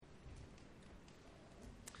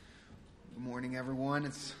Morning, everyone.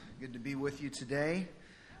 It's good to be with you today.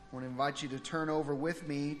 I want to invite you to turn over with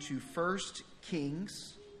me to 1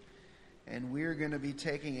 Kings, and we're going to be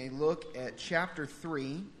taking a look at chapter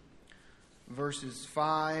 3, verses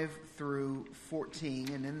 5 through 14.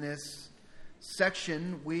 And in this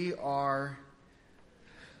section, we are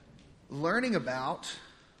learning about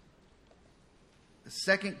the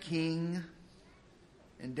second king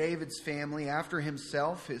and David's family after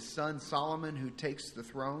himself, his son Solomon, who takes the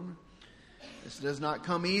throne. This does not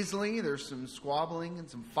come easily. There's some squabbling and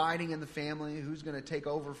some fighting in the family. Who's going to take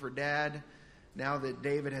over for dad now that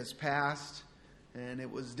David has passed? And it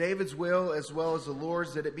was David's will as well as the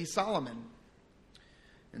Lord's that it be Solomon.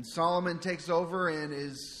 And Solomon takes over and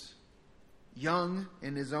is young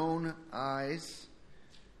in his own eyes.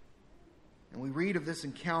 And we read of this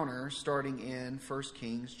encounter starting in 1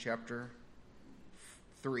 Kings chapter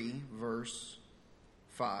 3, verse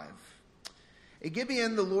 5. At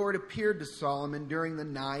Gibeon, the Lord appeared to Solomon during the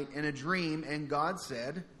night in a dream, and God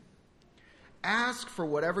said, "Ask for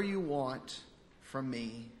whatever you want from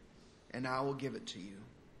me, and I will give it to you."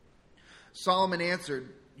 Solomon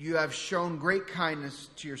answered, "You have shown great kindness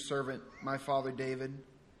to your servant, my father David,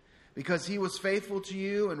 because he was faithful to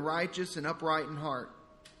you and righteous and upright in heart.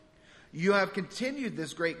 You have continued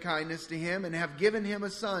this great kindness to him and have given him a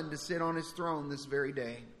son to sit on his throne this very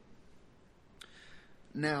day.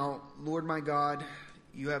 Now, Lord my God,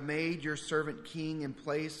 you have made your servant king in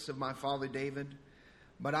place of my father David,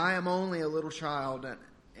 but I am only a little child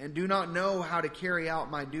and do not know how to carry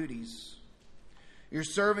out my duties. Your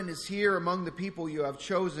servant is here among the people you have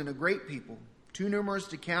chosen, a great people, too numerous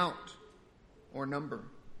to count or number.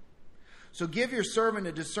 So give your servant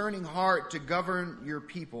a discerning heart to govern your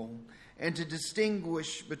people and to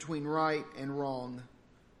distinguish between right and wrong.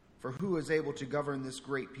 For who is able to govern this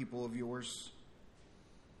great people of yours?"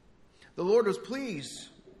 The Lord was pleased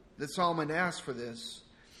that Solomon asked for this.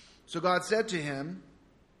 So God said to him,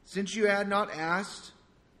 Since you have asked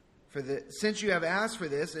for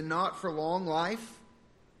this, and not for long life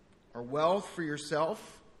or wealth for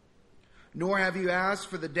yourself, nor have you asked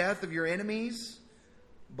for the death of your enemies,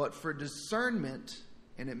 but for discernment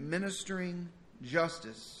and administering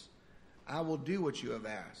justice, I will do what you have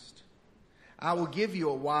asked. I will give you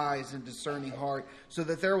a wise and discerning heart, so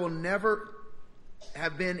that there will never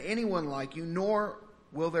have been anyone like you, nor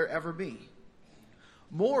will there ever be.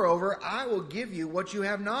 Moreover, I will give you what you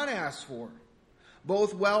have not asked for,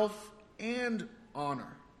 both wealth and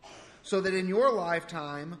honor, so that in your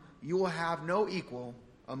lifetime you will have no equal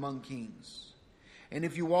among kings. And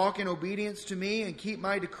if you walk in obedience to me and keep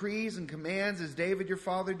my decrees and commands as David your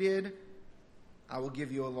father did, I will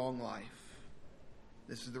give you a long life.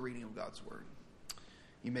 This is the reading of God's word.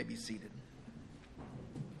 You may be seated.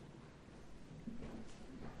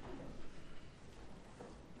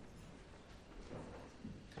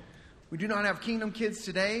 We do not have Kingdom Kids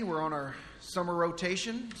today. We're on our summer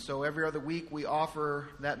rotation. So every other week we offer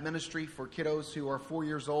that ministry for kiddos who are 4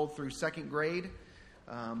 years old through second grade.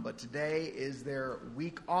 But today is their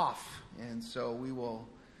week off. And so we will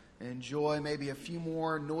enjoy maybe a few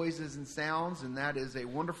more noises and sounds. And that is a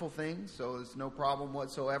wonderful thing. So there's no problem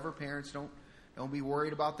whatsoever. Parents, don't be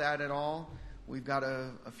worried about that at all. We've got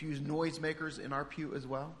a few noisemakers in our pew as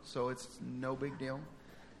well. So it's no big deal.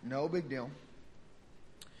 No big deal.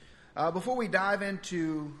 Before we dive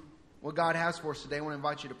into what God has for us today, I want to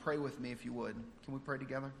invite you to pray with me if you would. Can we pray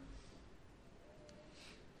together?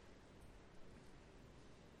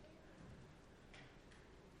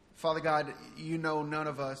 Father God, you know none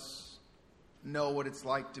of us know what it's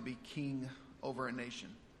like to be king over a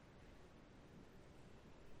nation.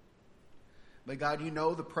 But God, you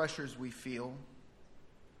know the pressures we feel.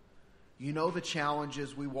 You know the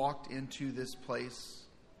challenges we walked into this place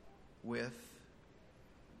with.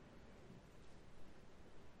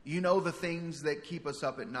 You know the things that keep us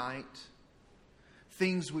up at night,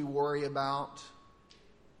 things we worry about,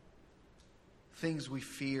 things we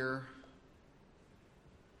fear.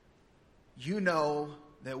 You know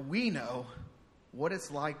that we know what it's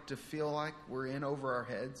like to feel like we're in over our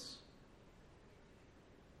heads.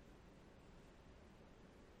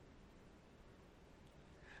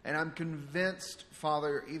 And I'm convinced,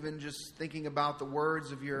 Father, even just thinking about the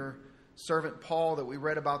words of your servant Paul that we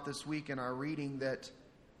read about this week in our reading, that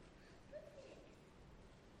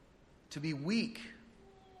to be weak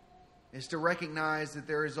is to recognize that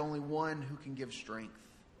there is only one who can give strength,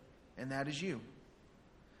 and that is you.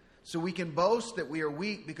 So we can boast that we are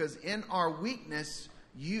weak because in our weakness,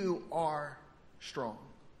 you are strong.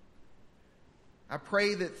 I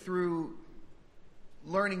pray that through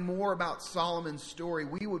learning more about Solomon's story,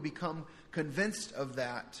 we would become convinced of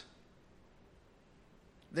that.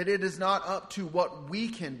 that it is not up to what we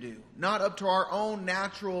can do, not up to our own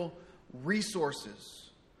natural resources,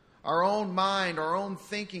 our own mind, our own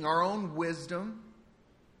thinking, our own wisdom,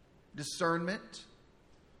 discernment.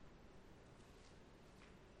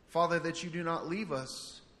 Father, that you do not leave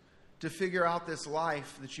us to figure out this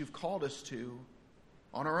life that you've called us to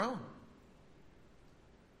on our own.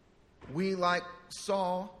 We, like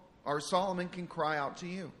Solomon, can cry out to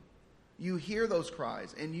you. You hear those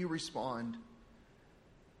cries and you respond.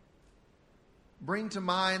 Bring to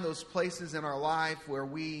mind those places in our life where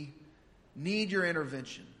we need your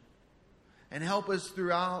intervention. And help us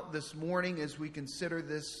throughout this morning as we consider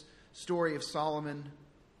this story of Solomon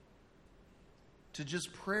to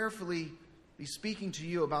just prayerfully be speaking to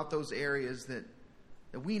you about those areas that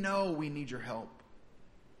we know we need your help.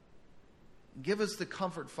 Give us the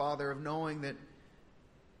comfort, Father, of knowing that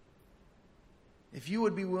if you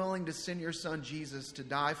would be willing to send your Son Jesus to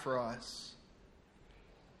die for us,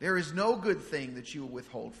 there is no good thing that you will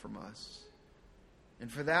withhold from us.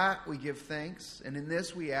 And for that we give thanks. And in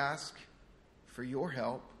this we ask for your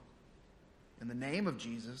help. In the name of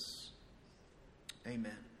Jesus,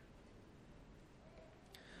 amen.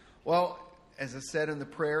 Well, as I said in the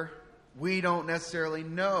prayer, we don't necessarily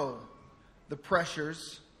know the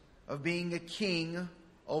pressures of being a king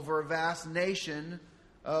over a vast nation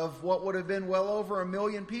of what would have been well over 1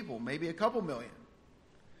 million people, maybe a couple million.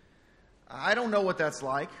 I don't know what that's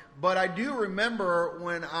like, but I do remember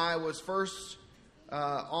when I was first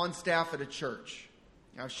on staff at a church.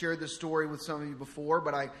 I've shared this story with some of you before,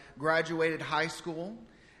 but I graduated high school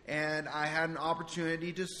and I had an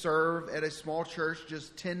opportunity to serve at a small church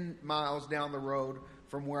just 10 miles down the road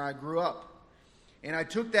from where I grew up. And I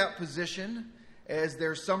took that position as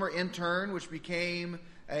their summer intern, which became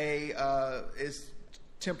as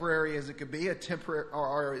temporary as it could be,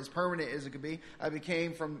 or as permanent as it could be. I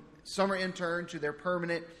became from summer intern to their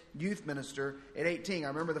permanent youth minister at 18. I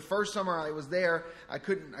remember the first summer I was there, I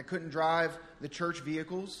couldn't drive the church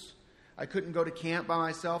vehicles. I couldn't go to camp by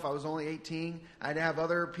myself. I was only 18. I had to have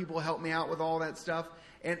other people help me out with all that stuff.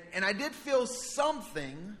 And I did feel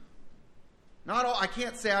something. Not all. I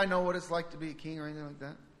can't say I know what it's like to be a king or anything like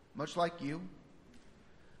that, much like you.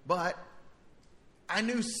 But I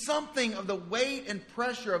knew something of the weight and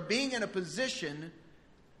pressure of being in a position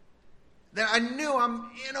that I knew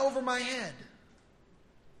I'm in over my head.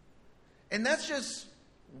 And that's just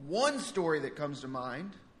one story that comes to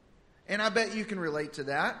mind. And I bet you can relate to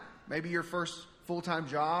that. Maybe your first full-time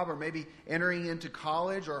job, or maybe entering into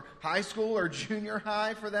college or high school or junior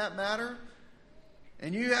high for that matter.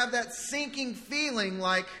 And you have that sinking feeling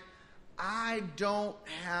like, I don't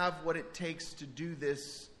have what it takes to do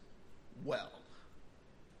this well.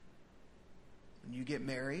 When you get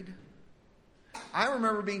married, I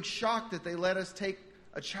remember being shocked that they let us take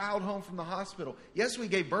a child home from the hospital. Yes, we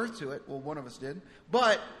gave birth to it. Well, one of us did.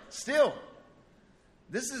 But still,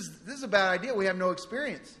 this is a bad idea. We have no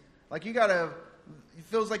experience. Like it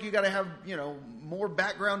feels like you got to have, more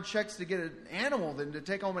background checks to get an animal than to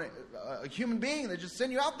take home a human being that just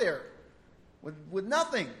send you out there with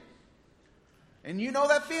nothing. And you know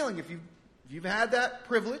that feeling. If you've had that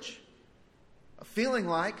privilege, a feeling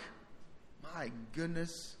like, my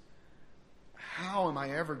goodness, how am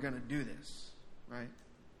I ever going to do this? Right?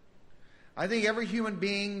 I think every human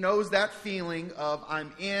being knows that feeling of,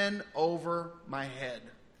 I'm in over my head.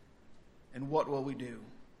 And what will we do?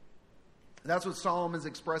 That's what Solomon's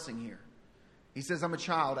expressing here. He says, I'm a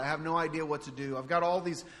child. I have no idea what to do. I've got all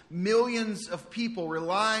these millions of people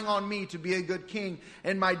relying on me to be a good king.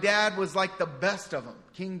 And my dad was like the best of them,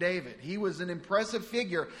 King David. He was an impressive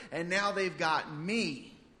figure. And now they've got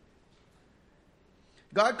me.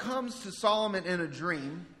 God comes to Solomon in a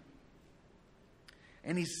dream.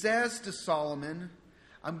 And he says to Solomon,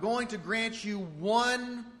 I'm going to grant you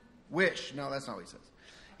one wish. No, that's not what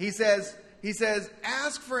he says. He says,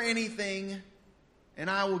 ask for anything and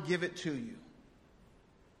I will give it to you.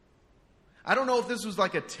 I don't know if this was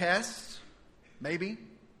like a test, maybe.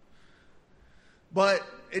 But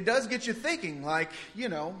it does get you thinking, like,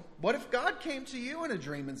 what if God came to you in a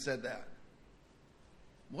dream and said that?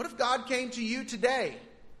 What if God came to you today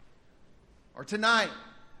or tonight?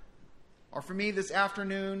 Or for me this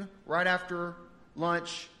afternoon, right after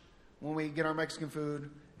lunch, when we get our Mexican food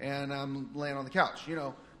and I'm laying on the couch.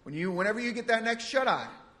 Whenever you get that next shut-eye,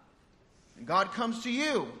 and God comes to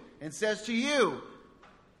you and says to you,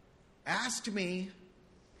 ask me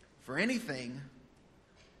for anything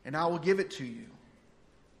and I will give it to you.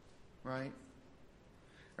 Right?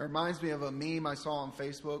 It reminds me of a meme I saw on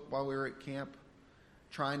Facebook while we were at camp,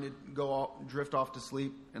 trying to drift off to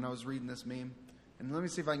sleep, and I was reading this meme. And let me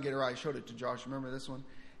see if I can get it right. I showed it to Josh. Remember this one?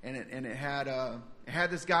 and it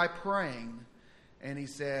had this guy praying, and he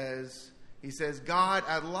says, God,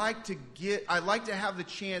 I'd like to have the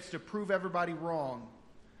chance to prove everybody wrong.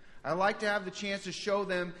 I'd like to have the chance to show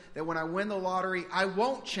them that when I win the lottery, I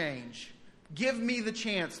won't change. Give me the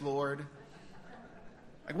chance, Lord.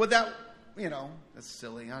 Like, would that, that's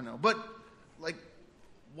silly, I know. But, like,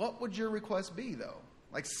 what would your request be, though?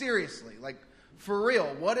 Like, seriously, like, for real,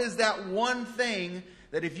 what is that one thing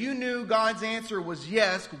that if you knew God's answer was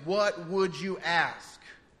yes, what would you ask?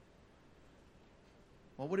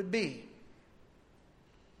 What would it be?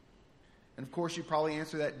 And of course, you probably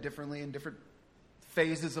answer that differently in different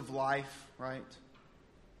phases of life, right?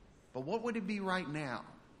 But what would it be right now?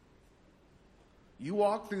 You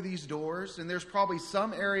walk through these doors, and there's probably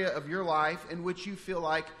some area of your life in which you feel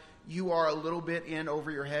like you are a little bit in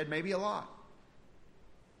over your head, maybe a lot.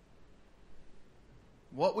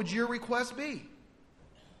 What would your request be?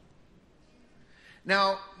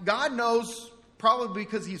 Now, God knows, probably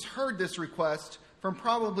because He's heard this request from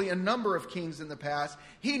probably a number of kings in the past,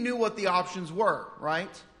 He knew what the options were,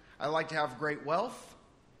 right? I'd like to have great wealth.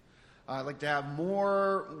 I'd like to have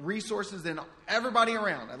more resources than everybody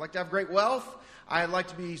around. I'd like to have great wealth. I'd like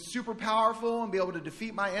to be super powerful and be able to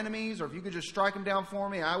defeat my enemies, or if you could just strike them down for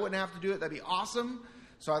me, I wouldn't have to do it. That'd be awesome.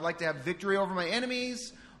 So I'd like to have victory over my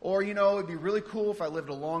enemies, or, it'd be really cool if I lived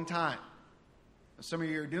a long time. Some of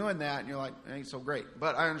you are doing that, and you're like, it ain't so great.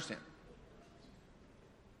 But I understand.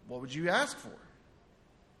 What would you ask for?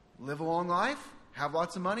 Live a long life? Have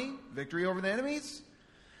lots of money? Victory over the enemies?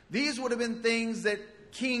 These would have been things that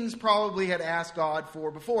kings probably had asked God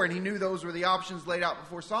for before, and he knew those were the options laid out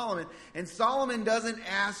before Solomon. And Solomon doesn't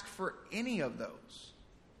ask for any of those.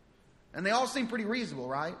 And they all seem pretty reasonable,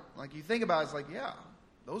 right? Like, you think about it, it's like, yeah,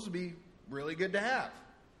 those would be really good to have.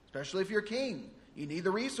 Especially if you're a king. You need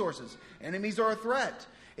the resources. Enemies are a threat.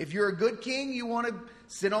 If you're a good king, you want to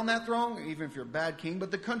sit on that throne, even if you're a bad king.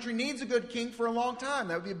 But the country needs a good king for a long time.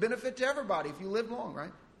 That would be a benefit to everybody if you live long,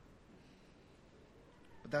 right?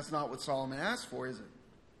 But that's not what Solomon asked for, is it?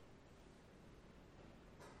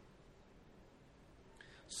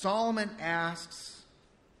 Solomon asks,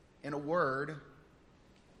 in a word,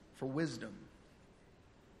 for wisdom.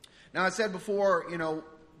 Now, I said before,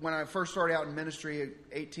 when I first started out in ministry at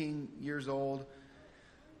 18 years old,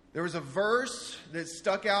 there was a verse that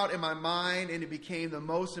stuck out in my mind, and it became the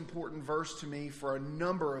most important verse to me for a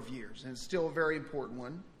number of years, and it's still a very important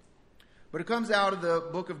one. But it comes out of the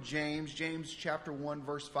book of James, James chapter 1,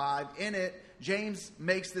 verse 5. In it, James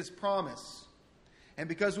makes this promise. And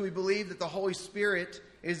because we believe that the Holy Spirit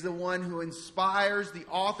is the one who inspires the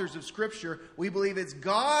authors of Scripture, we believe it's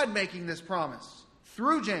God making this promise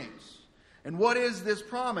through James. And what is this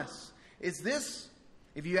promise? It's this: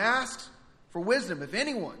 if you ask for wisdom, if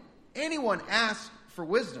anyone asks for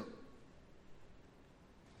wisdom,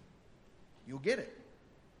 you'll get it.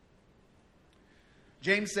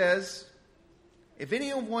 James says, if any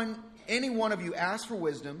one of you asks for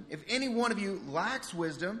wisdom, if any one of you lacks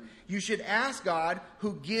wisdom, you should ask God,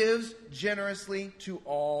 who gives generously to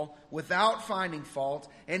all without finding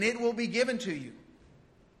fault, and it will be given to you.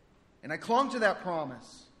 And I clung to that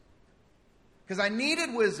promise because I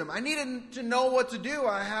needed wisdom. I needed to know what to do.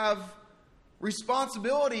 I have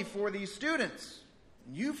responsibility for these students.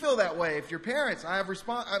 You feel that way if you're parents. I have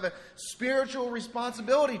a spiritual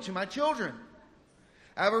responsibility to my children.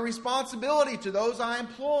 I have a responsibility to those I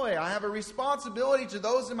employ. I have a responsibility to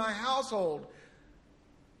those in my household.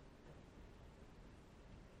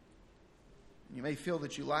 You may feel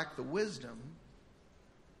that you lack the wisdom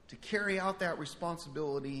to carry out that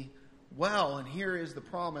responsibility well. And here is the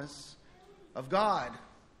promise of God,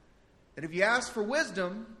 that if you ask for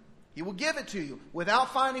wisdom, He will give it to you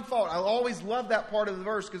without finding fault. I always love that part of the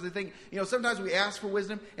verse because I think, sometimes we ask for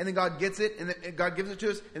wisdom and then God gets it, and then God gives it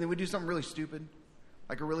to us, and then we do something really stupid,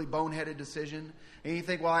 like a really boneheaded decision. And you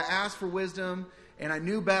think, well, I asked for wisdom and I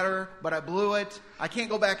knew better, but I blew it. I can't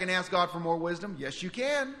go back and ask God for more wisdom. Yes, you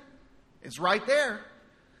can. It's right there.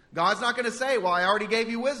 God's not going to say, well, I already gave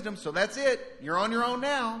you wisdom, so that's it. You're on your own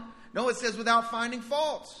now. No, it says without finding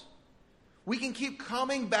fault. We can keep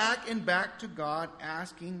coming back and back to God,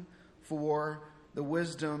 asking for the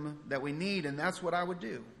wisdom that we need, and that's what I would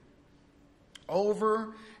do.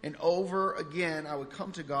 Over and over again, I would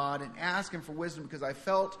come to God and ask Him for wisdom because I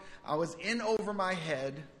felt I was in over my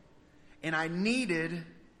head and I needed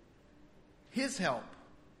His help.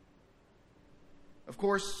 Of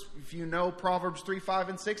course, if you know Proverbs 3, 5,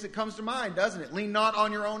 and 6, it comes to mind, doesn't it? Lean not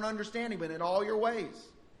on your own understanding, but in all your ways.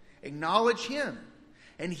 Acknowledge Him,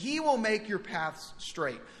 and He will make your paths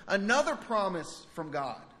straight. Another promise from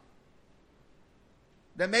God.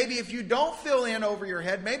 That maybe if you don't fill in over your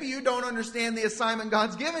head, maybe you don't understand the assignment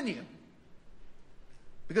God's given you.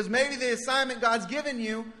 Because maybe the assignment God's given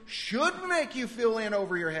you should make you fill in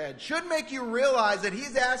over your head, should make you realize that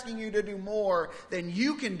He's asking you to do more than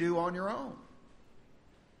you can do on your own.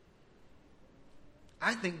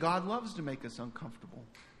 I think God loves to make us uncomfortable.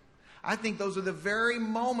 I think those are the very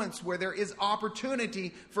moments where there is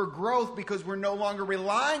opportunity for growth, because we're no longer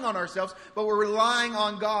relying on ourselves, but we're relying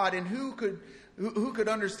on God. And who could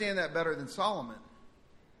understand that better than Solomon?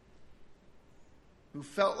 Who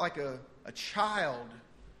felt like a child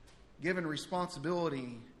given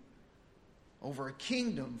responsibility over a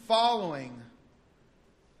kingdom, following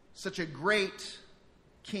such a great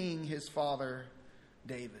king, his father,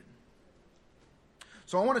 David.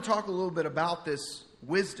 So I want to talk a little bit about this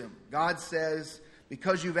wisdom. God says,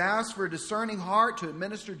 because you've asked for a discerning heart to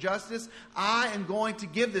administer justice, I am going to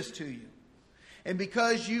give this to you. And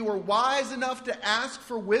because you were wise enough to ask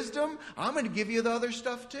for wisdom, I'm going to give you the other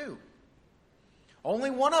stuff too. Only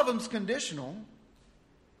one of them's conditional.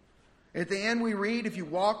 At the end we read, if you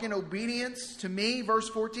walk in obedience to me, verse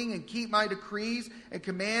 14, and keep my decrees and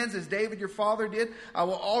commands as David your father did, I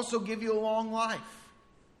will also give you a long life.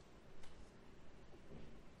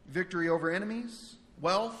 Victory over enemies,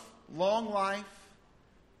 wealth, long life,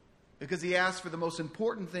 because he asked for the most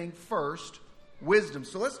important thing first, wisdom.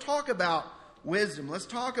 So let's talk about wisdom. Let's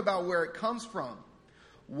talk about where it comes from,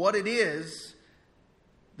 what it is,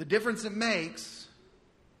 the difference it makes,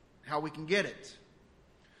 how we can get it.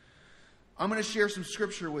 I'm going to share some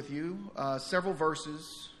scripture with you, several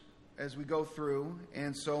verses as we go through,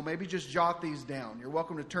 and so maybe just jot these down. You're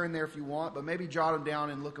welcome to turn there if you want, but maybe jot them down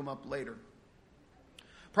and look them up later.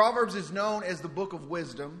 Proverbs is known as the book of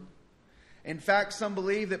wisdom. In fact, some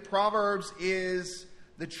believe that Proverbs is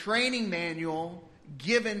the training manual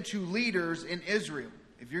given to leaders in Israel.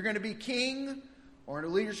 If you're going to be king or in a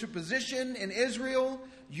leadership position in Israel,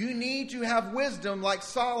 you need to have wisdom like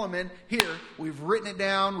Solomon. Here, we've written it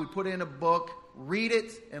down, we put it in a book, read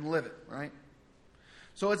it and live it, right?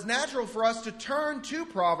 So it's natural for us to turn to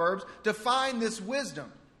Proverbs to find this wisdom.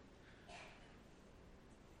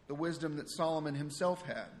 The wisdom that Solomon himself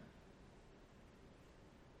had.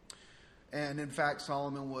 And in fact,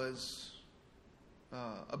 Solomon was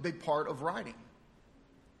a big part of writing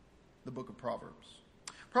the book of Proverbs.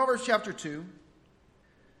 Proverbs chapter 2.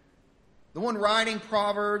 The one writing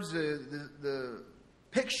Proverbs, the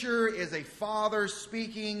picture is a father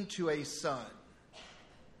speaking to a son.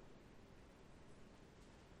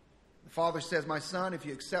 The father says, my son, if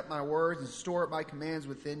you accept my words and store up my commands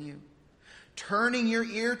within you, turning your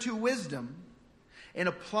ear to wisdom and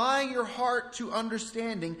applying your heart to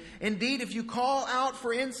understanding. Indeed, if you call out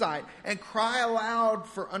for insight and cry aloud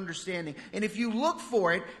for understanding, and if you look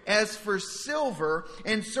for it as for silver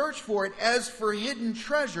and search for it as for hidden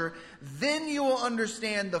treasure, then you will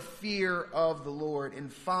understand the fear of the Lord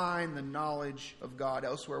and find the knowledge of God.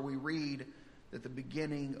 Elsewhere we read that the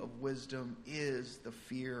beginning of wisdom is the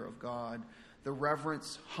fear of God. The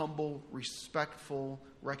reverence, humble, respectful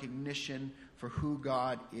recognition for who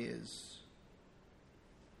God is.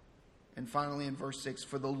 And finally in verse 6,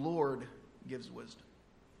 for the Lord gives wisdom.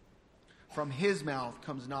 From His mouth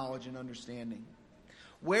comes knowledge and understanding.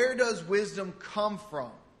 Where does wisdom come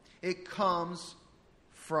from? It comes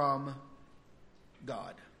from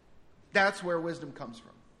God. That's where wisdom comes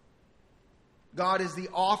from. God is the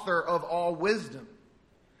author of all wisdom.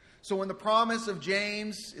 So when the promise of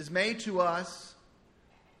James is made to us,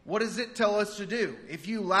 what does it tell us to do? If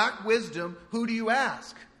you lack wisdom, who do you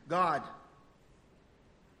ask? God.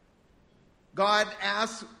 God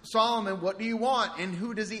asks Solomon, what do you want? And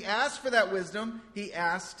who does he ask for that wisdom? He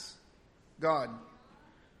asks God.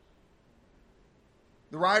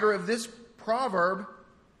 The writer of this proverb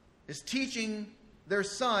is teaching their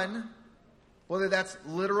son, whether that's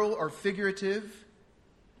literal or figurative,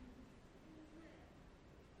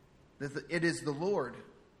 that it is the Lord.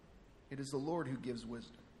 It is the Lord who gives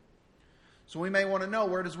wisdom. So we may want to know,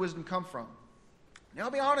 where does wisdom come from? Now,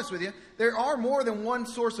 I'll be honest with you. There are more than one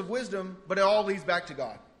source of wisdom, but it all leads back to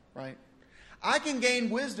God, right? I can gain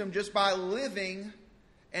wisdom just by living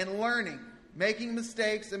and learning, making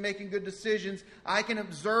mistakes and making good decisions. I can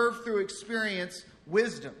observe through experience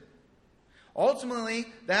wisdom. Ultimately,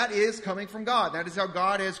 that is coming from God. That is how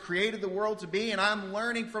God has created the world to be, and I'm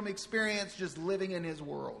learning from experience just living in His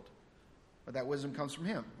world. But that wisdom comes from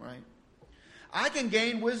Him, right? I can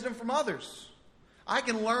gain wisdom from others. I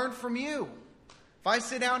can learn from you. If I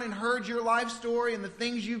sit down and heard your life story and the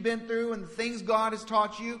things you've been through and the things God has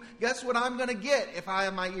taught you, guess what I'm going to get if I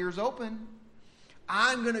have my ears open?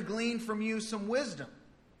 I'm going to glean from you some wisdom.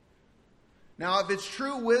 Now, if it's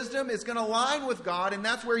true wisdom, it's going to align with God, and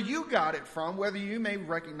that's where you got it from. Whether you may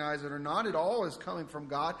recognize it or not, it all is coming from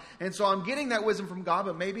God. And so I'm getting that wisdom from God,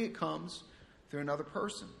 but maybe it comes through another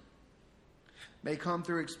person. It may come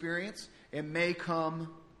through experience. It may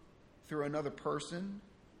come through another person.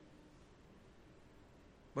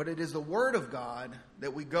 But it is the Word of God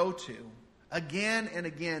that we go to again and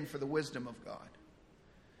again for the wisdom of God.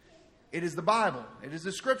 It is the Bible. It is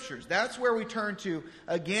the Scriptures. That's where we turn to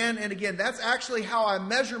again and again. That's actually how I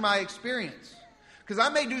measure my experience. Because I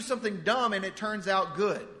may do something dumb and it turns out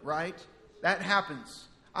good, right? That happens.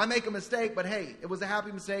 I make a mistake, but hey, it was a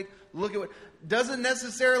happy mistake. Look at what... Doesn't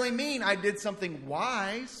necessarily mean I did something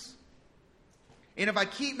wise. And if I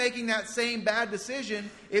keep making that same bad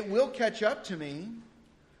decision, it will catch up to me.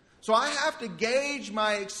 So I have to gauge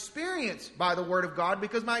my experience by the Word of God,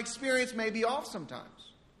 because my experience may be off sometimes.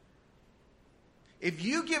 If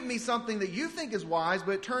you give me something that you think is wise,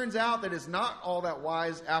 but it turns out that it's not all that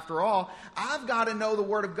wise after all, I've got to know the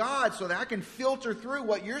Word of God so that I can filter through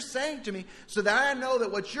what you're saying to me, so that I know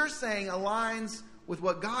that what you're saying aligns with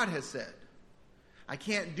what God has said. I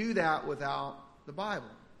can't do that without the Bible.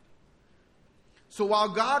 So while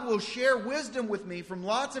God will share wisdom with me from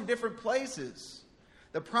lots of different places,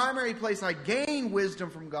 the primary place I gain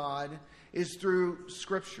wisdom from God is through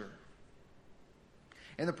Scripture.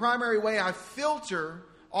 And the primary way I filter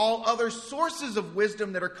all other sources of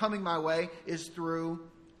wisdom that are coming my way is through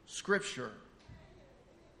Scripture.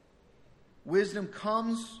 Wisdom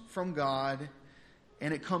comes from God,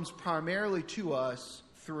 and it comes primarily to us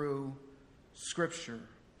through Scripture.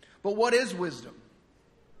 But what is wisdom?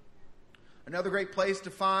 Another great place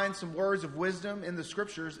to find some words of wisdom in the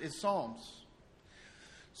Scriptures is Psalms.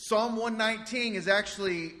 Psalm 119 is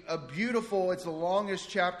actually it's the longest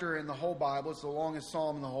chapter in the whole Bible. It's the longest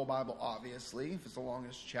psalm in the whole Bible, obviously. If it's the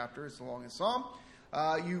longest chapter, it's the longest psalm.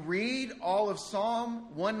 You read all of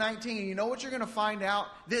Psalm 119, and you know what you're going to find out?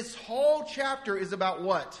 This whole chapter is about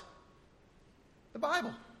what? The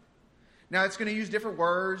Bible. Now, it's going to use different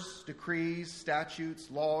words, decrees, statutes,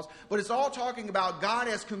 laws, but it's all talking about God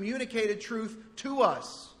has communicated truth to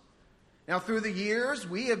us. Now, through the years,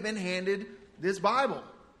 we have been handed this Bible.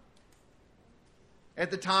 At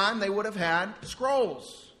the time, they would have had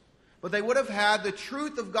scrolls. But they would have had the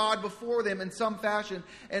truth of God before them in some fashion.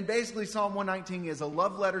 And basically, Psalm 119 is a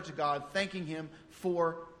love letter to God, thanking Him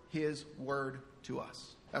for His word to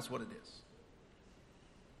us. That's what it is.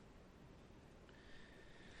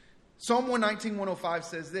 Psalm 119, 105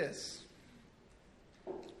 says this: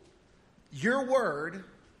 Your word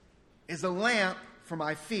is a lamp for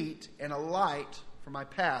my feet and a light for my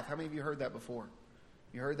path. How many of you heard that before?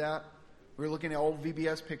 You heard that? We were looking at an old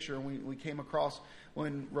VBS picture, and we came across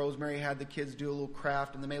when Rosemary had the kids do a little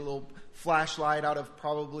craft, and they made a little flashlight out of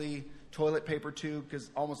probably toilet paper tube, because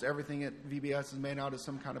almost everything at VBS is made out of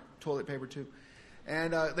some kind of toilet paper tube.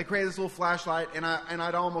 And they created this little flashlight, and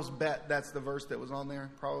I'd almost bet that's the verse that was on there,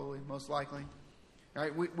 probably, most likely. All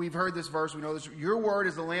right, we've heard this verse. We know this. Your word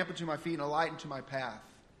is a lamp unto my feet and a light unto my path.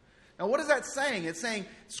 Now, what is that saying? It's saying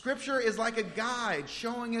Scripture is like a guide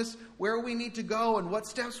showing us where we need to go and what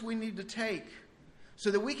steps we need to take so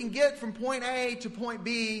that we can get from point A to point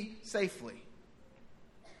B safely.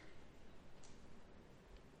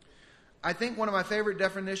 I think one of my favorite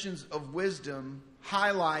definitions of wisdom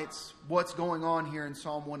highlights what's going on here in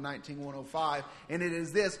Psalm 119, 105, and it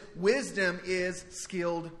is this: wisdom is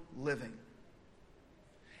skilled living.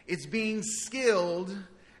 It's being skilled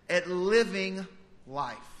at living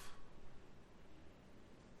life.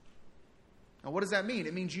 Now, what does that mean?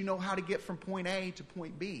 It means you know how to get from point A to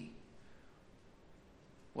point B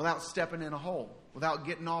without stepping in a hole, without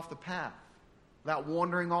getting off the path, without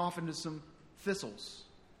wandering off into some thistles,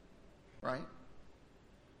 right?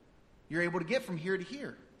 You're able to get from here to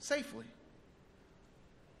here safely.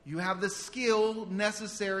 You have the skill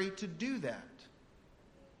necessary to do that.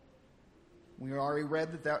 We already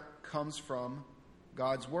read that comes from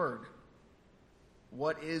God's Word.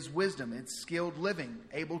 What is wisdom? It's skilled living,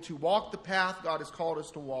 able to walk the path God has called us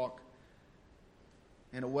to walk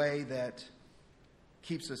in a way that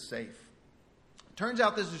keeps us safe. Turns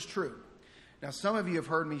out this is true. Now, some of you have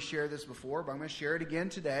heard me share this before, but I'm going to share it again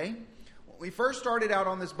today. When we first started out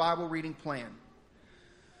on this Bible reading plan,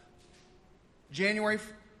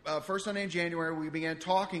 first Sunday in January, we began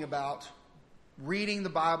talking about reading the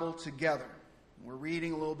Bible together. We're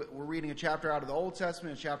reading a chapter out of the Old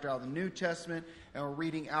Testament, a chapter out of the New Testament, and we're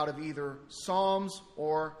reading out of either Psalms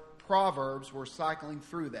or Proverbs. We're cycling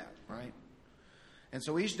through that, right? And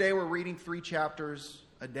so each day we're reading 3 chapters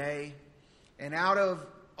a day. And out of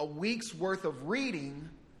a week's worth of reading,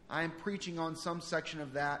 I am preaching on some section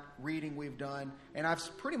of that reading we've done, and I've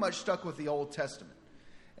pretty much stuck with the Old Testament.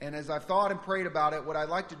 And as I've thought and prayed about it, what I'd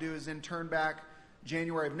like to do is then turn back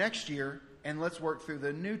January of next year, and let's work through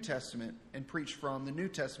the New Testament and preach from the New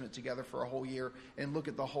Testament together for a whole year and look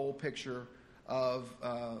at the whole picture of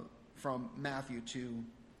from Matthew to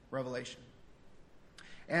Revelation.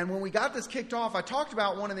 And when we got this kicked off, I talked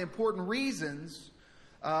about one of the important reasons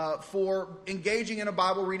for engaging in a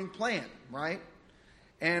Bible reading plan, right?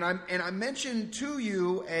 And I mentioned to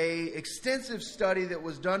you a extensive study that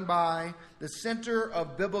was done by the Center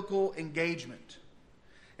of Biblical Engagement.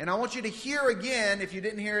 And I want you to hear again, if you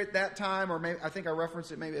didn't hear it that time, or maybe I think I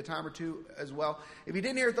referenced it maybe a time or two as well. If you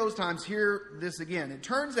didn't hear it those times, hear this again. It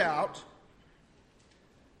turns out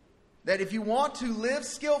that if you want to live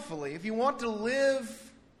skillfully, if you want to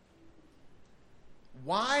live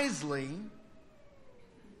wisely,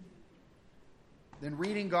 then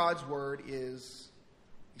reading God's Word is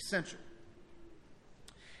essential.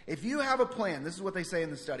 If you have a plan, this is what they say in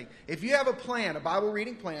the study. If you have a plan, a Bible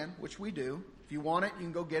reading plan, which we do, if you want it, you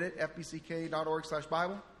can go get it,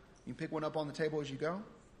 fbck.org/Bible. You can pick one up on the table as you go.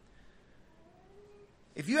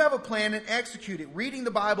 If you have a plan and execute it, reading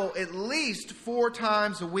the Bible at least 4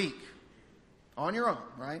 times a week on your own,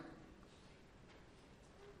 right?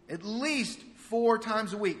 At least 4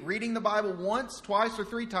 times a week. Reading the Bible once, twice, or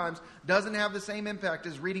 3 times doesn't have the same impact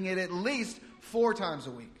as reading it at least 4 times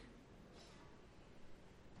a week.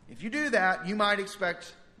 If you do that, you might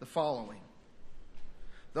expect the following.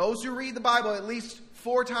 Those who read the Bible at least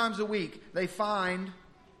 4 times a week, they find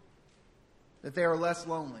that they are less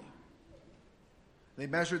lonely. They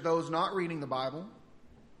measured those not reading the Bible.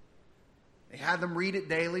 They had them read it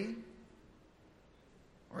daily,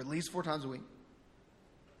 or at least 4 times a week.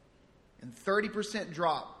 And 30%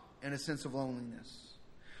 drop in a sense of loneliness.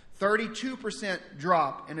 32%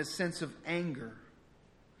 drop in a sense of anger.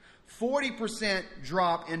 40%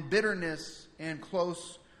 drop in bitterness and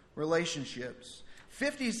close relationships.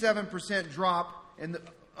 57% drop in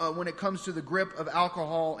when it comes to the grip of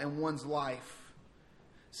alcohol in one's life.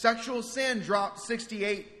 Sexual sin dropped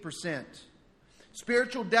 68%.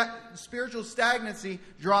 Spiritual stagnancy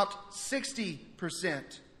dropped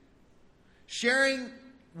 60%. Sharing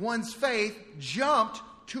one's faith jumped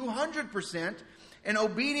 200%. And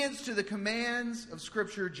obedience to the commands of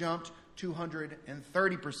Scripture jumped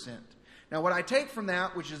 230%. Now, what I take from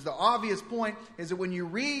that, which is the obvious point, is that when you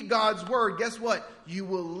read God's Word, guess what? You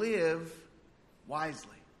will live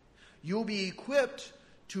wisely. You'll be equipped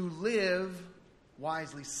to live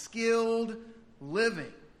wisely. Skilled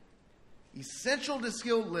living. Essential to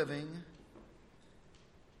skilled living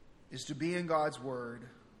is to be in God's Word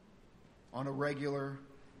on a regular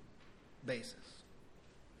basis.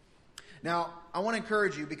 Now, I want to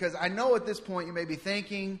encourage you, because I know at this point you may be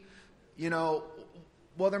thinking,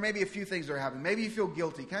 well, there may be a few things that are happening. Maybe you feel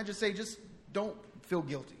guilty. Can I just say, just don't feel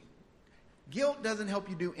guilty. Guilt doesn't help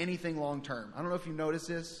you do anything long term. I don't know if you notice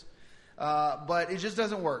this, but it just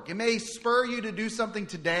doesn't work. It may spur you to do something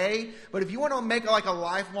today, but if you want to make like a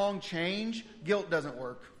lifelong change, guilt doesn't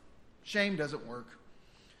work. Shame doesn't work.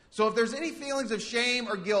 So if there's any feelings of shame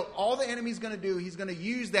or guilt, all the enemy's going to do, he's going to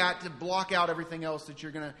use that to block out everything else that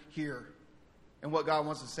you're going to hear and what God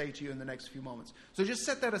wants to say to you in the next few moments. So just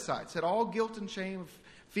set that aside. Set all guilt and shame,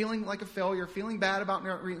 feeling like a failure, feeling bad about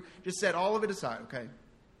not reading. Just set all of it aside, okay?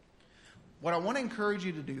 What I want to encourage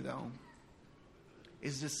you to do, though,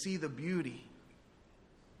 is to see the beauty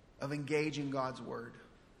of engaging God's Word.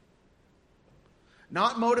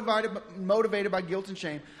 Not motivated by guilt and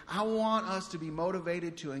shame. I want us to be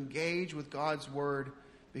motivated to engage with God's Word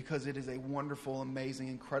because it is a wonderful, amazing,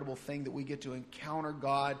 incredible thing that we get to encounter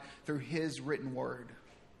God through His written Word.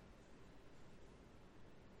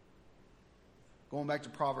 Going back to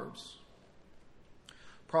Proverbs.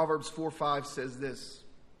 Proverbs 4:5 says this.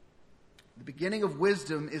 The beginning of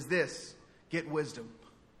wisdom is this. Get wisdom.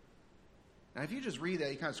 Now, if you just read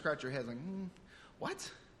that, you kind of scratch your head like, what?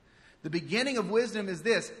 The beginning of wisdom is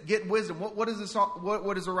this. Get wisdom. What is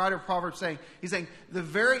the writer of Proverbs saying? He's saying the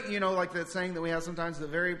very, like that saying that we have sometimes,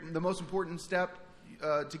 the most important step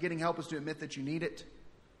to getting help is to admit that you need it.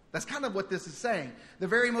 That's kind of what this is saying. The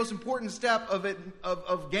very most important step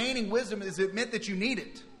of gaining wisdom is to admit that you need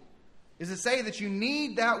it. Is to say that you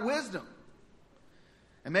need that wisdom.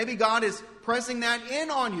 And maybe God is pressing that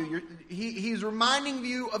in on you. He's reminding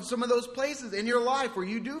you of some of those places in your life where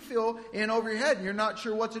you do feel in over your head and you're not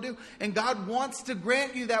sure what to do. And God wants to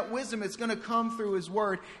grant you that wisdom. It's going to come through His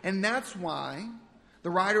Word. And that's why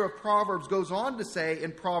the writer of Proverbs goes on to say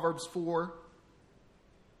in Proverbs 4,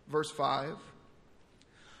 verse 5,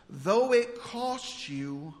 though it costs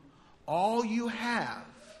you all you have,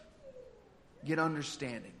 get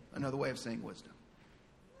understanding. Another way of saying wisdom.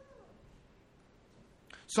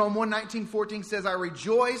 Psalm 119:14 says, I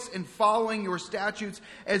rejoice in following your statutes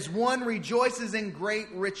as one rejoices in great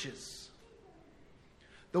riches.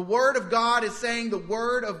 The Word of God is saying the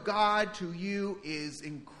Word of God to you is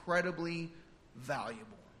incredibly valuable.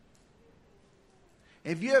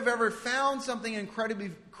 If you have ever found something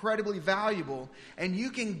incredibly valuable and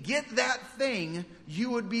you can get that thing, you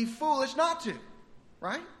would be foolish not to,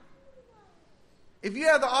 right? If you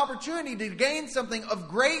have the opportunity to gain something of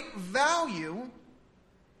great value,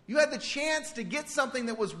 you had the chance to get something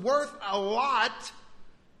that was worth a lot,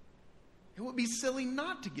 it would be silly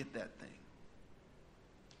not to get that thing.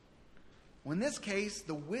 Well, in this case,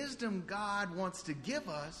 the wisdom God wants to give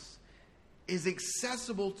us is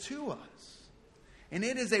accessible to us. And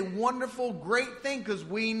it is a wonderful, great thing because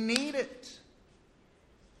we need it.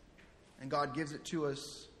 And God gives it to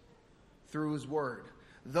us through His Word.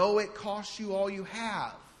 Though it costs you all you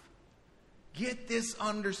have, get this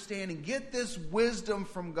understanding. Get this wisdom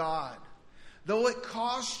from God. Though it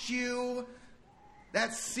costs you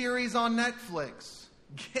that series on Netflix,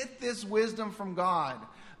 get this wisdom from God.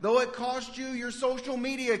 Though it costs you your social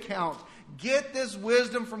media account, get this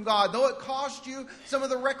wisdom from God. Though it costs you some of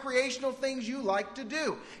the recreational things you like to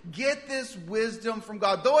do, get this wisdom from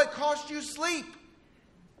God. Though it costs you sleep,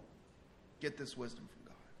 get this wisdom from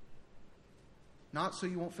God. Not so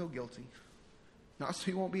you won't feel guilty. Not so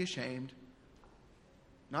you won't be ashamed.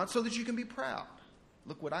 Not so that you can be proud.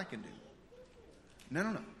 Look what I can do.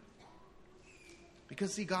 No.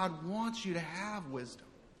 Because see, God wants you to have wisdom.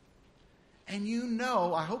 And you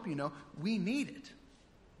know, I hope you know, we need it.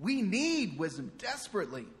 We need wisdom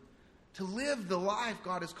desperately to live the life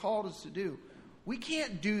God has called us to do. We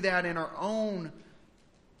can't do that in our own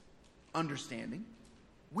understanding.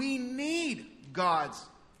 We need God's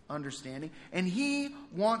understanding, and He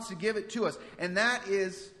wants to give it to us. And that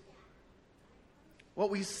is what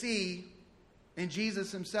we see in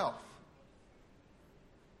Jesus Himself.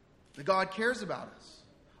 That God cares about us.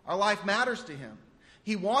 Our life matters to Him.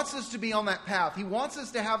 He wants us to be on that path. He wants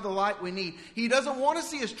us to have the light we need. He doesn't want to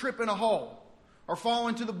see us trip in a hole or fall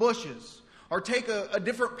into the bushes or take a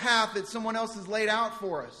different path that someone else has laid out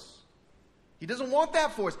for us. He doesn't want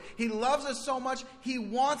that for us. He loves us so much, He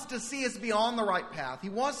wants to see us be on the right path. He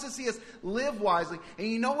wants to see us live wisely. And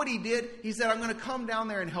you know what He did? He said, I'm going to come down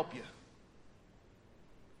there and help you.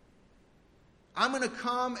 I'm going to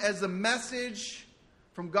come as a message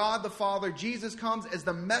from God the Father. Jesus comes as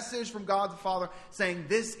the message from God the Father saying,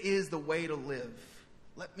 this is the way to live.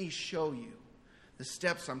 Let me show you the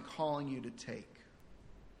steps I'm calling you to take.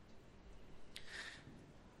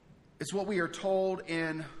 It's what we are told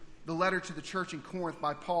in the letter to the church in Corinth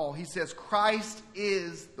by Paul. He says, Christ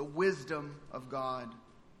is the wisdom of God.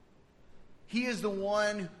 He is the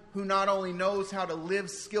one who not only knows how to live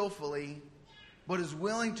skillfully, but is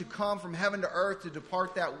willing to come from heaven to earth to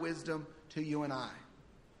depart that wisdom to you and I.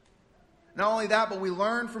 Not only that, but we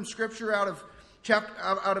learn from Scripture out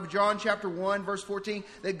of John chapter 1, verse 14,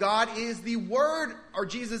 that God is the Word, or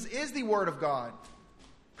Jesus is the Word of God,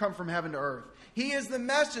 come from heaven to earth. He is the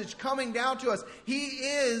message coming down to us. He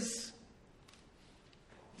is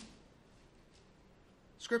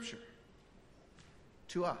Scripture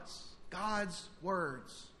to us. God's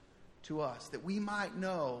words to us, that we might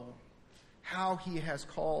know how He has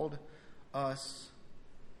called us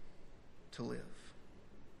to live.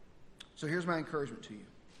 So here's my encouragement to you.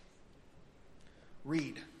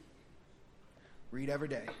 Read. Read every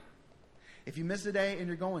day. If you miss a day, and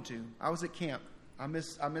you're going to, I was at camp. I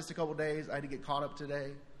missed a couple days. I had to get caught up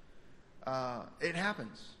today. It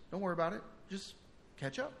happens. Don't worry about it. Just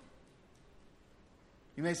catch up.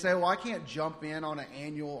 You may say, well, I can't jump in on an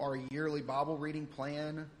annual or a yearly Bible reading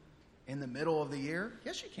plan in the middle of the year.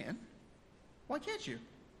 Yes, you can. Why can't you?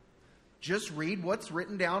 Just read what's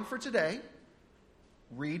written down for today.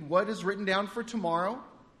 Read what is written down for tomorrow.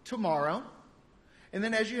 And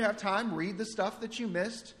then as you have time, read the stuff that you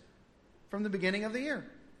missed from the beginning of the year.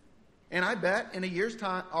 And I bet in a year's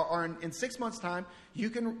time, or in 6 months' time, you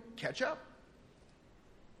can catch up.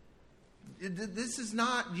 This is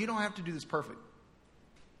not, you don't have to do this perfect.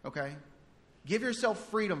 Okay? Give yourself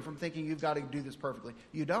freedom from thinking you've got to do this perfectly.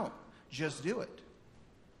 You don't. Just do it.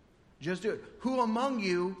 Just do it. Who among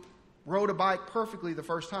you rode a bike perfectly the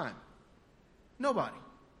first time? Nobody.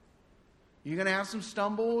 You're going to have some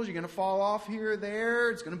stumbles. You're going to fall off here or there.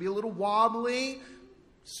 It's going to be a little wobbly.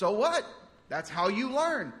 So what? That's how you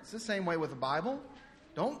learn. It's the same way with the Bible.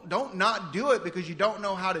 Don't not do it because you don't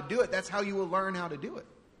know how to do it. That's how you will learn how to do it.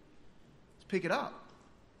 Just pick it up.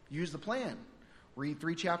 Use the plan. Read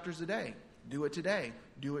 3 chapters a day. Do it today.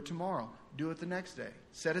 Do it tomorrow. Do it the next day.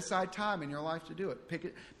 Set aside time in your life to do it.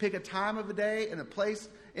 Pick a time of the day and a place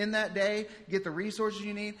in that day. Get the resources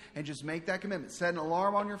you need and just make that commitment. Set an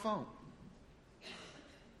alarm on your phone.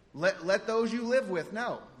 Let those you live with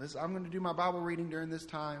know. I'm going to do my Bible reading during this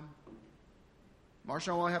time. Marsha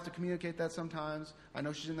and I will have to communicate that sometimes. I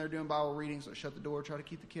know she's in there doing Bible reading, so shut the door, try to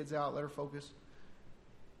keep the kids out, let her focus.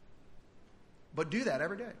 But do that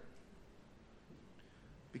every day.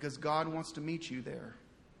 Because God wants to meet you there.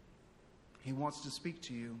 He wants to speak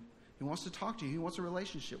to you. He wants to talk to you. He wants a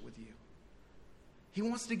relationship with you. He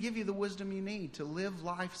wants to give you the wisdom you need to live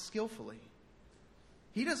life skillfully.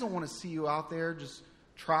 He doesn't want to see you out there just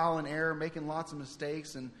trial and error, making lots of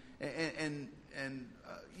mistakes and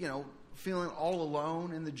feeling all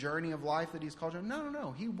alone in the journey of life that He's called you.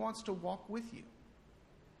 No. He wants to walk with you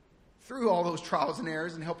through all those trials and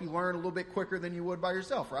errors and help you learn a little bit quicker than you would by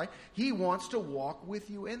yourself, right? He wants to walk with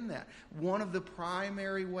you in that. One of the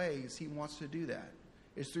primary ways He wants to do that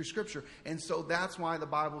is through Scripture. And so that's why the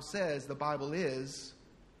Bible says the Bible is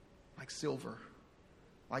like silver,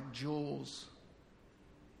 like jewels.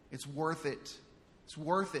 It's worth it. It's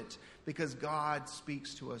worth it because God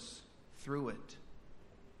speaks to us through it.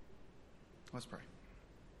 Let's pray.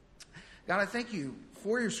 God, I thank you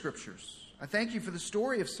for your Scriptures. I thank you for the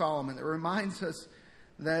story of Solomon that reminds us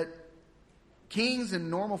that kings and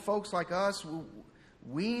normal folks like us,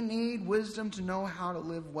 we need wisdom to know how to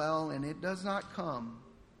live well, and it does not come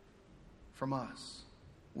from us.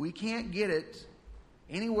 We can't get it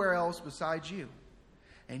anywhere else besides you.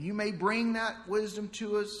 And you may bring that wisdom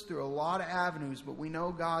to us through a lot of avenues, but we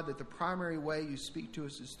know, God, that the primary way you speak to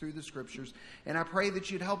us is through the Scriptures. And I pray that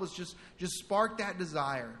you'd help us just spark that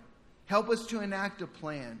desire. Help us to enact a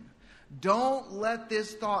plan. Don't let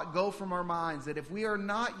this thought go from our minds that if we are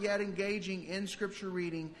not yet engaging in Scripture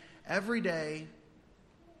reading every day,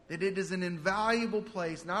 that it is an invaluable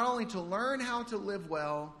place not only to learn how to live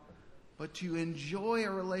well, but to enjoy a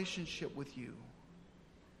relationship with you.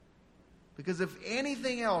 Because if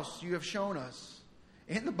anything else you have shown us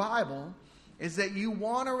in the Bible is that you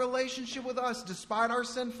want a relationship with us despite our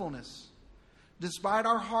sinfulness, despite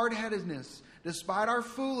our hard-headedness, despite our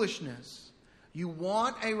foolishness. You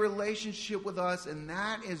want a relationship with us, and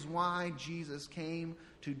that is why Jesus came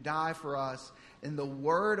to die for us. And the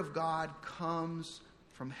Word of God comes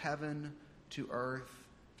from heaven to earth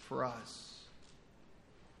for us.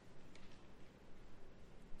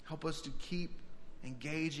 Help us to keep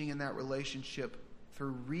engaging in that relationship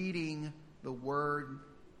through reading the Word,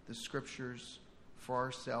 the Scriptures for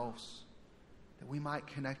ourselves, that we might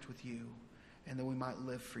connect with you and that we might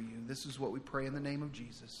live for you. This is what we pray in the name of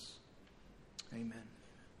Jesus. Amen.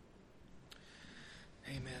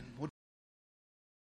 Amen.